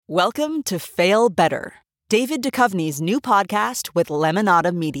Welcome to Fail Better, David Duchovny's new podcast with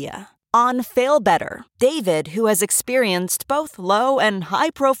Lemonada Media. On Fail Better, David, who has experienced both low and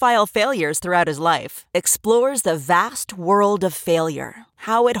high-profile failures throughout his life, explores the vast world of failure,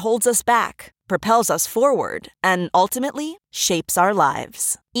 how it holds us back, propels us forward, and ultimately shapes our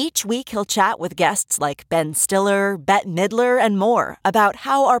lives. Each week he'll chat with guests like Ben Stiller, Bette Midler, and more about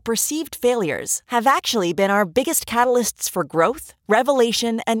how our perceived failures have actually been our biggest catalysts for growth,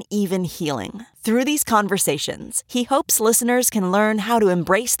 revelation, and even healing. Through these conversations, he hopes listeners can learn how to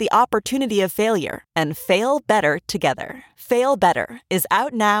embrace the opportunity of failure and fail better together. Fail Better is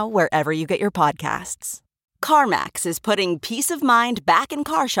out now wherever you get your podcasts. CarMax is putting peace of mind back in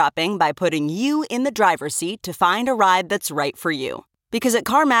car shopping by putting you in the driver's seat to find a ride that's right for you. Because at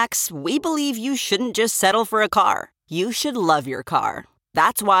CarMax, we believe you shouldn't just settle for a car. You should love your car.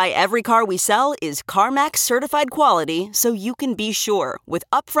 That's why every car we sell is CarMax certified quality, so you can be sure with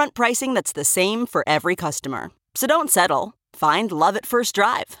upfront pricing that's the same for every customer. So don't settle. Find love at first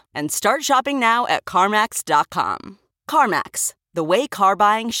drive and start shopping now at CarMax.com. CarMax, the way car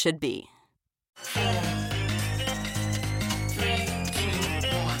buying should be.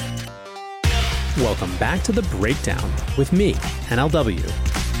 Welcome back to The Breakdown with me,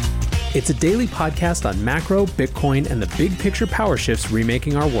 NLW. It's a daily podcast on macro, Bitcoin, and the big picture power shifts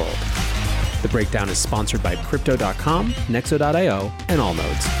remaking our world. The Breakdown is sponsored by Crypto.com, Nexo.io, and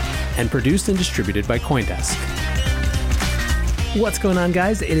Allnodes, and produced and distributed by CoinDesk. What's going on,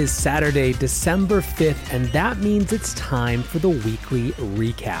 guys? It is Saturday, December 5th, and that means it's time for the weekly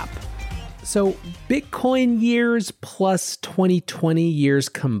recap. So, Bitcoin years plus 2020 years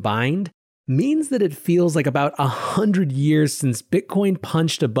combined means that it feels like about 100 years since Bitcoin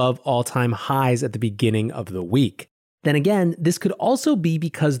punched above all-time highs at the beginning of the week. Then again, this could also be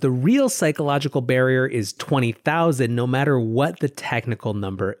because the real psychological barrier is 20,000 no matter what the technical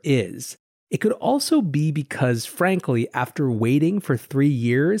number is. It could also be because, frankly, after waiting for 3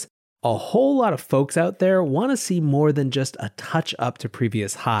 years, a whole lot of folks out there want to see more than just a touch up to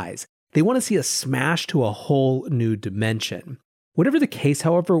previous highs. They want to see a smash to a whole new dimension. Whatever the case,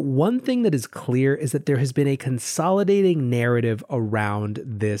 however, one thing that is clear is that there has been a consolidating narrative around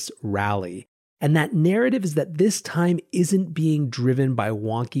this rally. And that narrative is that this time isn't being driven by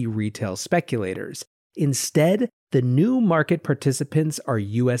wonky retail speculators. Instead, the new market participants are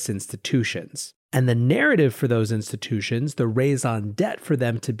US institutions. And the narrative for those institutions, the raison d'etre for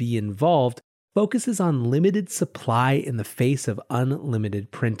them to be involved, focuses on limited supply in the face of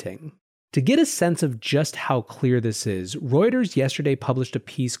unlimited printing. To get a sense of just how clear this is, Reuters yesterday published a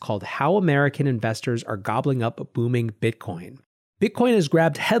piece called How American Investors Are Gobbling Up Booming Bitcoin. Bitcoin has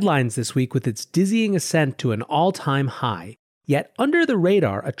grabbed headlines this week with its dizzying ascent to an all-time high. Yet under the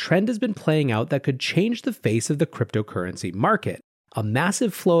radar, a trend has been playing out that could change the face of the cryptocurrency market: a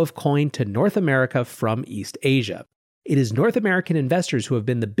massive flow of coin to North America from East Asia. It is North American investors who have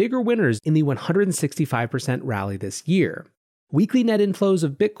been the bigger winners in the 165% rally this year. Weekly net inflows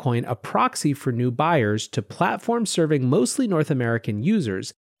of Bitcoin, a proxy for new buyers, to platforms serving mostly North American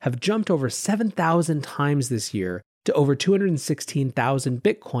users, have jumped over 7,000 times this year to over 216,000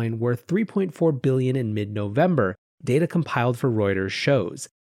 Bitcoin, worth $3.4 billion in mid-November, data compiled for Reuters shows.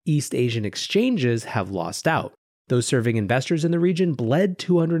 East Asian exchanges have lost out. Those serving investors in the region bled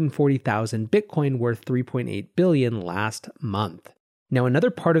 240,000 Bitcoin, worth $3.8 billion last month. Now,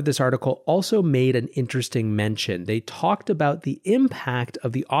 another part of this article also made an interesting mention. They talked about the impact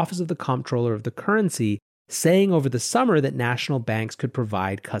of the Office of the Comptroller of the Currency saying over the summer that national banks could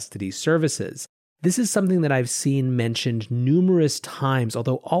provide custody services. This is something that I've seen mentioned numerous times,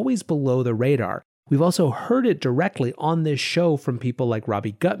 although always below the radar. We've also heard it directly on this show from people like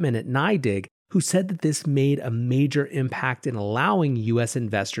Robbie Gutman at NYDIG, who said that this made a major impact in allowing US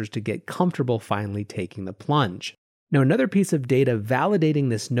investors to get comfortable finally taking the plunge. Now, another piece of data validating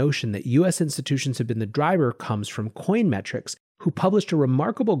this notion that US institutions have been the driver comes from Coinmetrics, who published a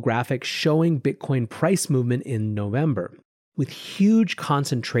remarkable graphic showing Bitcoin price movement in November. With huge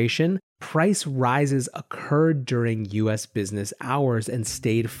concentration, price rises occurred during US business hours and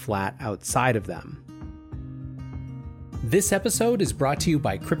stayed flat outside of them. This episode is brought to you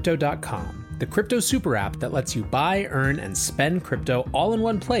by Crypto.com, the crypto super app that lets you buy, earn, and spend crypto all in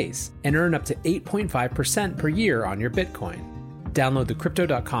one place and earn up to 8.5% per year on your Bitcoin. Download the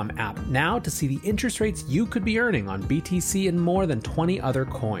Crypto.com app now to see the interest rates you could be earning on BTC and more than 20 other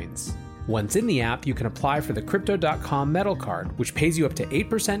coins. Once in the app, you can apply for the Crypto.com Metal Card, which pays you up to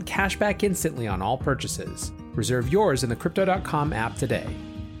 8% cash back instantly on all purchases. Reserve yours in the Crypto.com app today.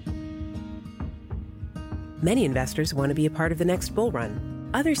 Many investors want to be a part of the next bull run.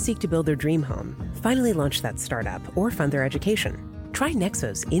 Others seek to build their dream home, finally launch that startup, or fund their education. Try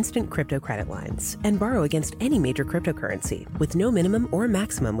Nexo's instant crypto credit lines and borrow against any major cryptocurrency with no minimum or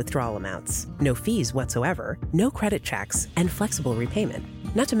maximum withdrawal amounts, no fees whatsoever, no credit checks, and flexible repayment.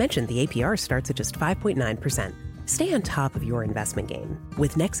 Not to mention the APR starts at just 5.9%. Stay on top of your investment game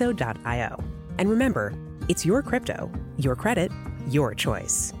with Nexo.io. And remember, it's your crypto, your credit, your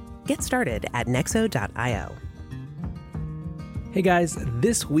choice. Get started at Nexo.io. Hey guys,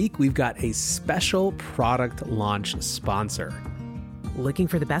 this week we've got a special product launch sponsor. Looking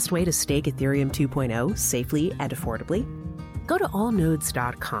for the best way to stake Ethereum 2.0 safely and affordably? Go to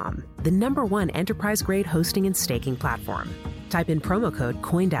allnodes.com, the #1 enterprise-grade hosting and staking platform. Type in promo code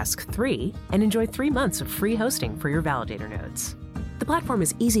CoinDesk3 and enjoy 3 months of free hosting for your validator nodes. The platform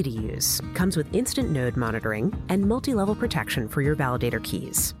is easy to use, comes with instant node monitoring, and multi-level protection for your validator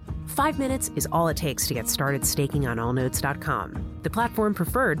keys. 5 minutes is all it takes to get started staking on allnodes.com, the platform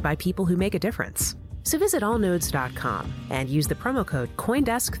preferred by people who make a difference. So visit allnodes.com and use the promo code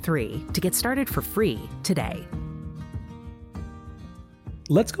CoinDesk3 to get started for free today.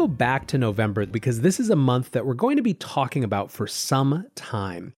 Let's go back to November because this is a month that we're going to be talking about for some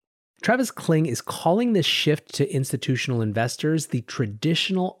time. Travis Kling is calling this shift to institutional investors the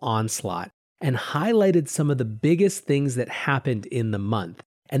traditional onslaught and highlighted some of the biggest things that happened in the month.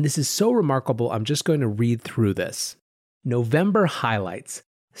 And this is so remarkable, I'm just going to read through this. November highlights.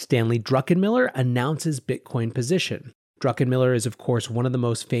 Stanley Druckenmiller announces Bitcoin position. Druckenmiller is, of course, one of the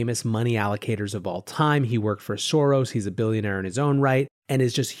most famous money allocators of all time. He worked for Soros, he's a billionaire in his own right, and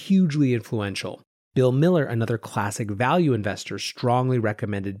is just hugely influential. Bill Miller, another classic value investor, strongly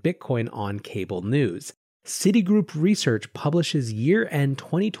recommended Bitcoin on cable news. Citigroup Research publishes year-end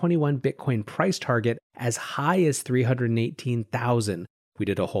 2021 Bitcoin price target as high as $318,000. We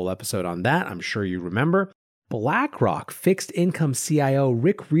did a whole episode on that, I'm sure you remember. BlackRock fixed income CIO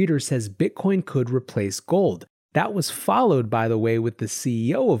Rick Rieder says Bitcoin could replace gold. That was followed, by the way, with the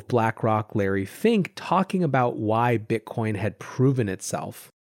CEO of BlackRock, Larry Fink, talking about why Bitcoin had proven itself.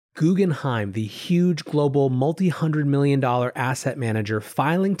 Guggenheim, the huge global multi-$100 million asset manager,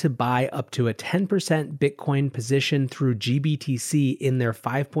 filing to buy up to a 10% Bitcoin position through GBTC in their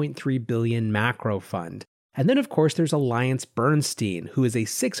 $5.3 billion macro fund. And then, of course, there's Alliance Bernstein, who is a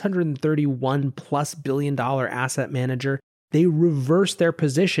 $631+ billion asset manager. They reversed their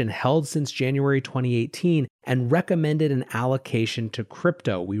position held since January 2018 and recommended an allocation to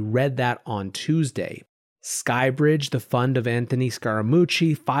crypto. We read that on Tuesday. Skybridge, the fund of Anthony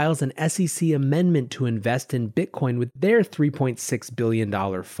Scaramucci, files an SEC amendment to invest in Bitcoin with their $3.6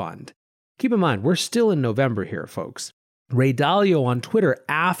 billion fund. Keep in mind, we're still in November here, folks. Ray Dalio on Twitter,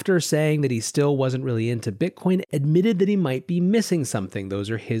 after saying that he still wasn't really into Bitcoin, admitted that he might be missing something. Those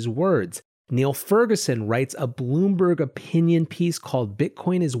are his words. Neil Ferguson writes a Bloomberg opinion piece called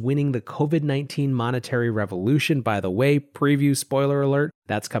Bitcoin is Winning the COVID-19 Monetary Revolution. By the way, preview, spoiler alert,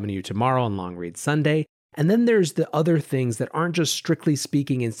 that's coming to you tomorrow on Long Read Sunday. And then there's the other things that aren't just strictly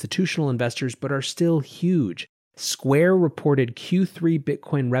speaking institutional investors, but are still huge. Square reported Q3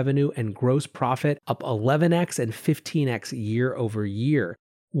 Bitcoin revenue and gross profit up 11x and 15x year over year.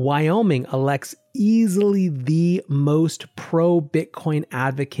 Wyoming elects easily the most pro-Bitcoin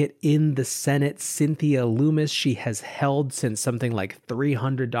advocate in the Senate, Cynthia Lummis. She has held since something like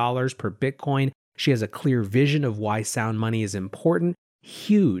 $300 per Bitcoin. She has a clear vision of why sound money is important.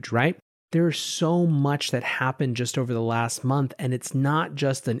 Huge, right? There's so much that happened just over the last month, and it's not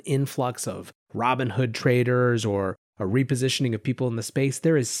just an influx of Robinhood traders or a repositioning of people in the space.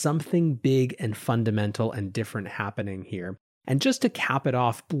 There is something big and fundamental and different happening here. And just to cap it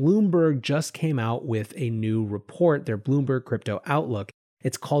off, Bloomberg just came out with a new report, their Bloomberg Crypto Outlook.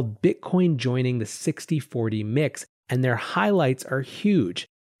 It's called Bitcoin Joining the 60-40 Mix, and their highlights are huge.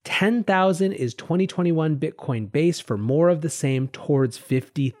 10,000 is 2021 Bitcoin base for more of the same towards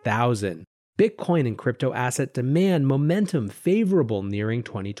 50,000. Bitcoin and crypto asset demand momentum favorable nearing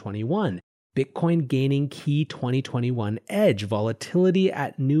 2021. Bitcoin gaining key 2021 edge, volatility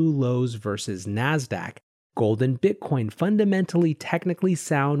at new lows versus NASDAQ. Gold and Bitcoin fundamentally technically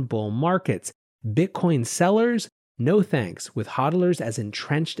sound bull markets. Bitcoin sellers, no thanks, with hodlers as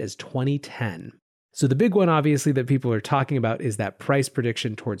entrenched as 2010. So the big one, obviously, that people are talking about is that price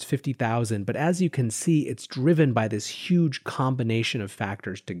prediction towards 50,000. But as you can see, it's driven by this huge combination of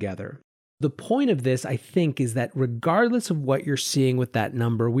factors together. The point of this, I think, is that regardless of what you're seeing with that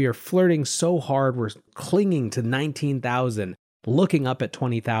number, we are flirting so hard, we're clinging to 19,000, looking up at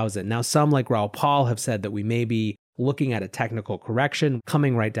 20,000. Now, some like Raoul Paul have said that we may be looking at a technical correction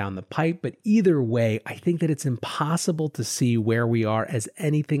coming right down the pipe. But either way, I think that it's impossible to see where we are as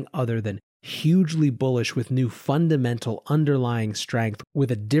anything other than hugely bullish with new fundamental underlying strength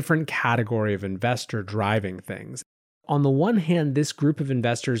with a different category of investor driving things. On the one hand, this group of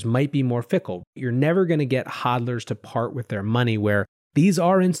investors might be more fickle. You're never going to get hodlers to part with their money, where these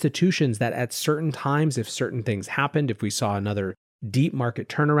are institutions that at certain times, if certain things happened, if we saw another deep market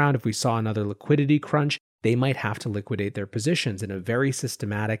turnaround, if we saw another liquidity crunch, they might have to liquidate their positions in a very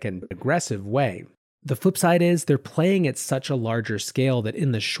systematic and aggressive way. The flip side is they're playing at such a larger scale that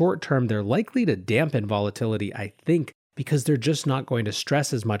in the short term, they're likely to dampen volatility, I think, because they're just not going to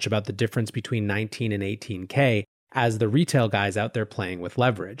stress as much about the difference between 19 and 18K as the retail guys out there playing with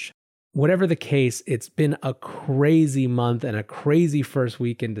leverage. Whatever the case, it's been a crazy month and a crazy first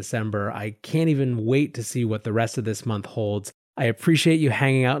week in December. I can't even wait to see what the rest of this month holds. I appreciate you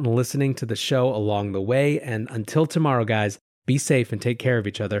hanging out and listening to the show along the way. And until tomorrow, guys, be safe and take care of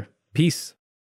each other. Peace.